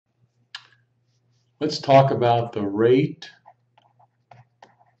Let's talk about the rate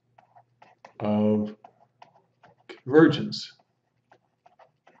of convergence.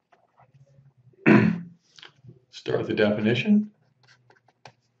 Start with the definition.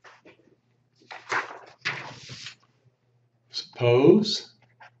 Suppose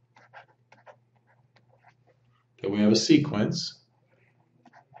that we have a sequence,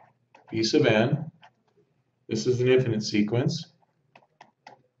 b sub n. This is an infinite sequence,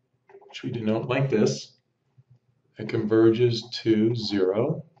 which we denote like this. It converges to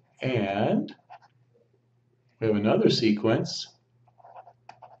 0, and we have another sequence,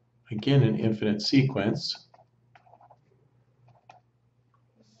 again an infinite sequence,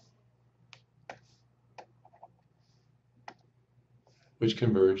 which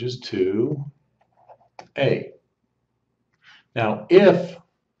converges to A. Now, if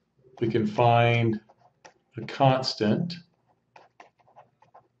we can find a constant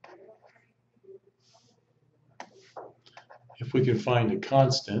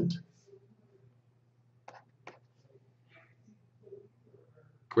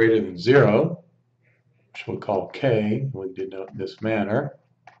greater than 0, which we'll call k, we denote in this manner.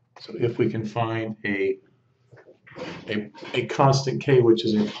 So if we can find a constant k which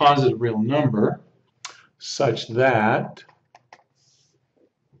is a positive real number such that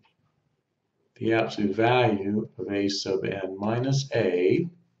the absolute value of a sub n minus a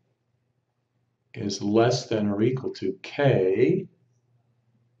is less than or equal to k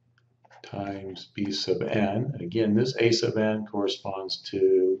times b sub n. And again, this a sub n corresponds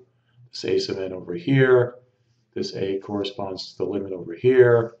to this a sub n over here. This a corresponds to the limit over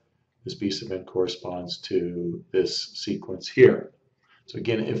here. This b sub n corresponds to this sequence here. So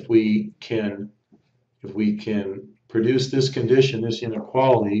again, if we can produce this condition, this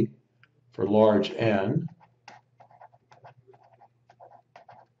inequality for large n,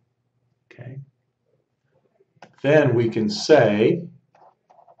 okay, then we can say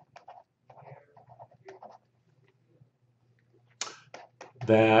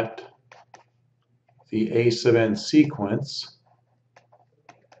that the a sub n sequence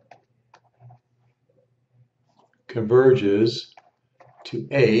converges to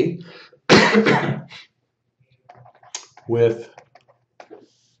A with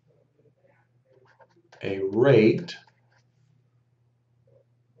a rate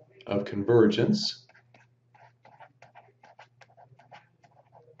of convergence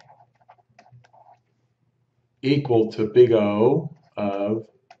equal to big O of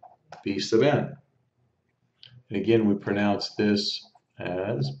B sub n. And again, we pronounce this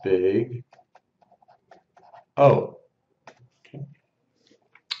as big O. Okay.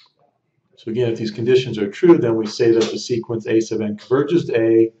 So again, if these conditions are true, then we say that the sequence A sub n converges to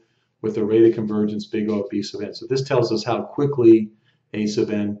A with a rate of convergence big O of B sub n. So this tells us how quickly A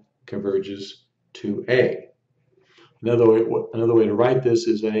sub n converges to A. Another way to write this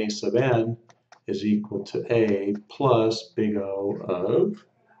is that A sub n is equal to A plus big O of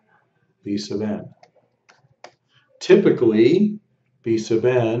B sub n. Typically, B sub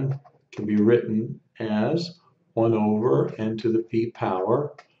n can be written as 1 over n to the p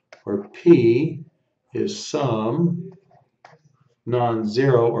power, where p is some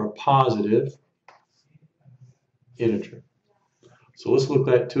non-zero or positive integer. So let's look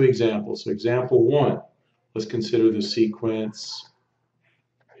at two examples. So example 1, let's consider the sequence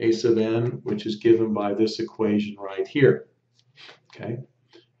a sub n, which is given by this equation right here. Okay,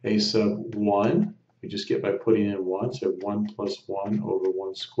 a sub 1, we just get by putting in 1, so 1 plus 1 over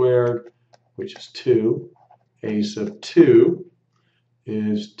 1 squared, which is 2. A sub 2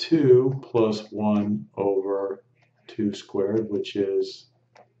 is 2 plus 1 over 2 squared, which is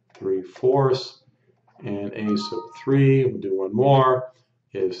 3/4. And a sub 3, we'll do one more,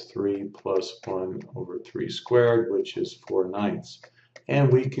 is 3 plus 1 over 3 squared, which is 4/9.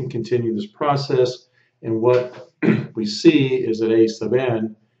 And we can continue this process, and what we see is that a sub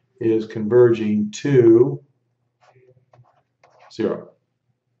n is converging to 0.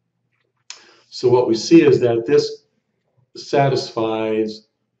 So what we see is that this satisfies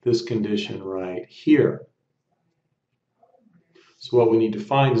this condition right here. So what we need to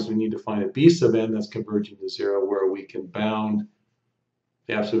find is we need to find a b sub n that's converging to 0, where we can bound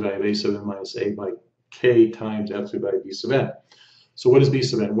the absolute value of a sub n minus a by k times absolute value of b sub n. So what is b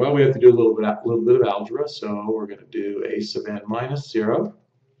sub n? Well, we have to do a little bit of algebra. So we're going to do a sub n minus 0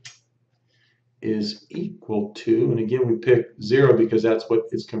 is equal to, and again we pick 0 because that's what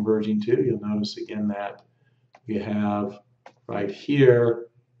it's converging to. You'll notice again that we have right here,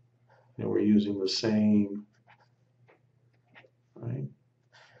 and we're using the same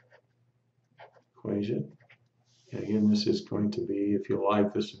equation. And again, this is going to be, if you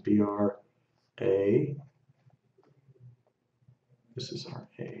like, this would be our A. This is our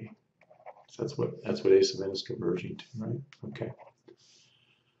A. So that's what A sub n is converging to, right? Okay.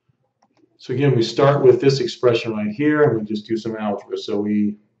 So again, we start with this expression right here, and we just do some algebra. So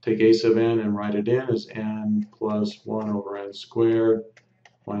we take A sub n and write it in as n plus 1 over n squared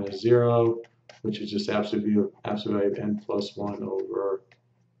minus 0, which is just absolute value of n plus 1 over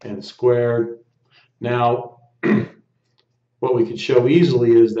n squared. Now, what we could show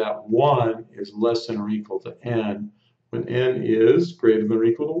easily is that 1 is less than or equal to n when n is greater than or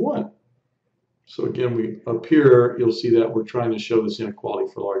equal to 1. So again, up here, you'll see that we're trying to show this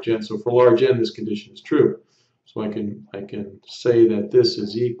inequality for large n. So for large n, this condition is true. So I can say that this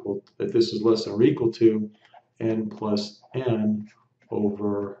is less than or equal to n plus n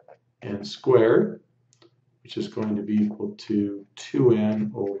over n squared, which is going to be equal to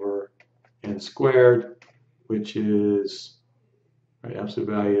 2n over n squared, which is absolute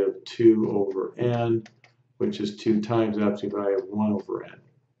value of 2 over n, which is 2 times absolute value of 1 over n.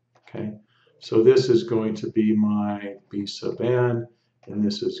 Okay, so this is going to be my b sub n, and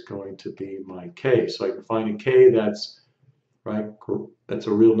this is going to be my k. So I can find a k that's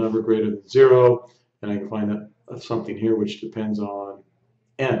a real number greater than 0, and I can find something here which depends on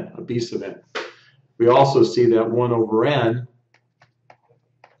n, a b sub n. We also see that 1 over n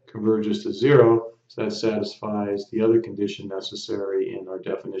converges to 0, so that satisfies the other condition necessary in our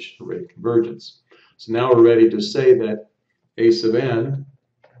definition of rate of convergence. So now we're ready to say that a sub n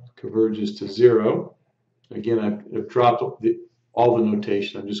converges to 0. Again, I've dropped all the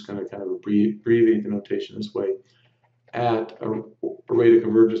notation. I'm just going to kind of abbreviate the notation this way. At a rate of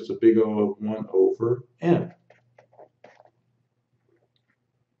convergence of big O of 1 over n.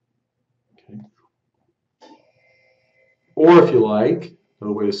 Okay. Or if you like,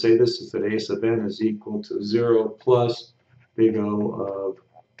 another way to say this is that a sub n is equal to 0 plus big O of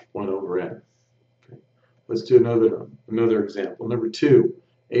 1 over n. Okay. Let's do another example. Number 2,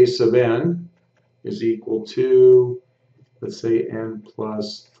 a sub n is equal to, let's say, n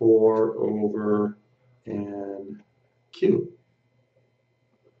plus 4 over n cubed.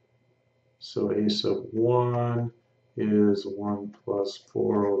 So a sub 1 is 1 plus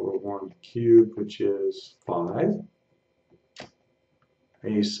 4 over 1 cubed, which is 5.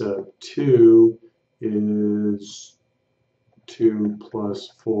 A sub 2 is 2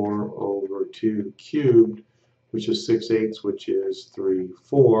 plus 4 over 2 cubed, which is 6/8, which is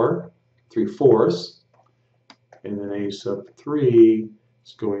 3/4. And then a sub 3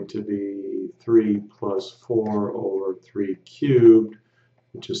 is going to be 3 plus 4 over 3 cubed,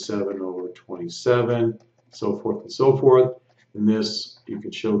 which is 7 over 27, so forth and so forth. And this you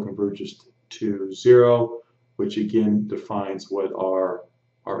can show converges to 0, which again defines what our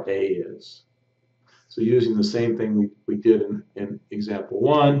A is. So using the same thing we did in example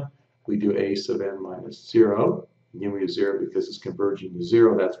 1, we do a sub n minus 0. Again, we use 0 because it's converging to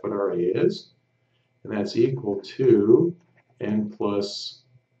 0. That's what our A is. And that's equal to n plus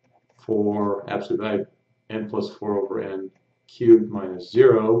 4, absolute value, n plus 4 over n cubed minus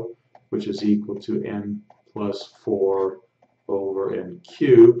 0, which is equal to n plus 4 over n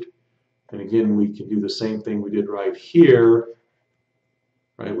cubed. And again, we can do the same thing we did right here.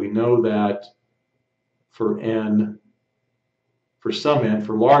 Right? We know that for some n,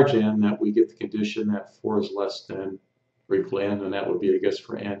 for large n, that we get the condition that 4 is less than or equal to n, and that would be, I guess,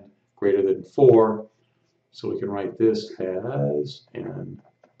 for n greater than 4. So we can write this as n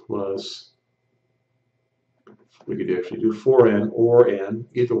plus, we could actually do 4n or n,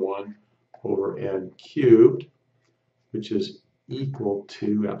 either one, over n cubed, which is equal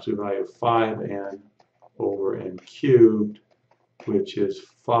to absolute value of 5n over n cubed, which is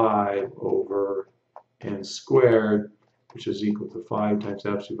 5 over n squared, which is equal to 5 times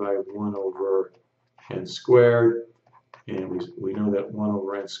absolute value of 1 over n squared. And we know that 1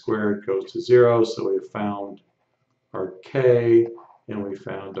 over n squared goes to 0, so we have found our k, and we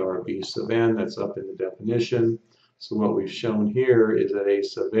found our b sub n. That's up in the definition. So what we've shown here is that a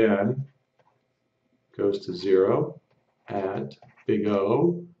sub n goes to 0 at big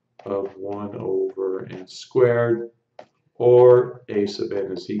O of 1 over n squared, or a sub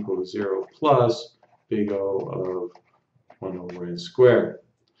n is equal to 0 plus big O of 1 over n squared.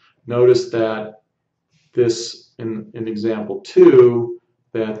 Notice that this, in example 2,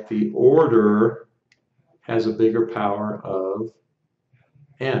 that the order has a bigger power of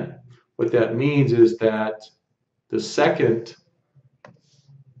n. What that means is that the second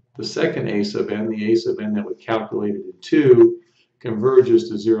a sub n, the a sub n that we calculated in 2, converges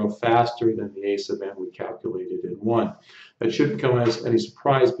to 0 faster than the a sub n we calculated in 1. That shouldn't come as any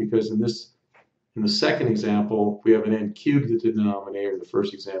surprise, because in the second example we have an n cubed at the denominator. In the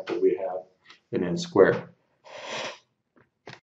first example we have an n squared.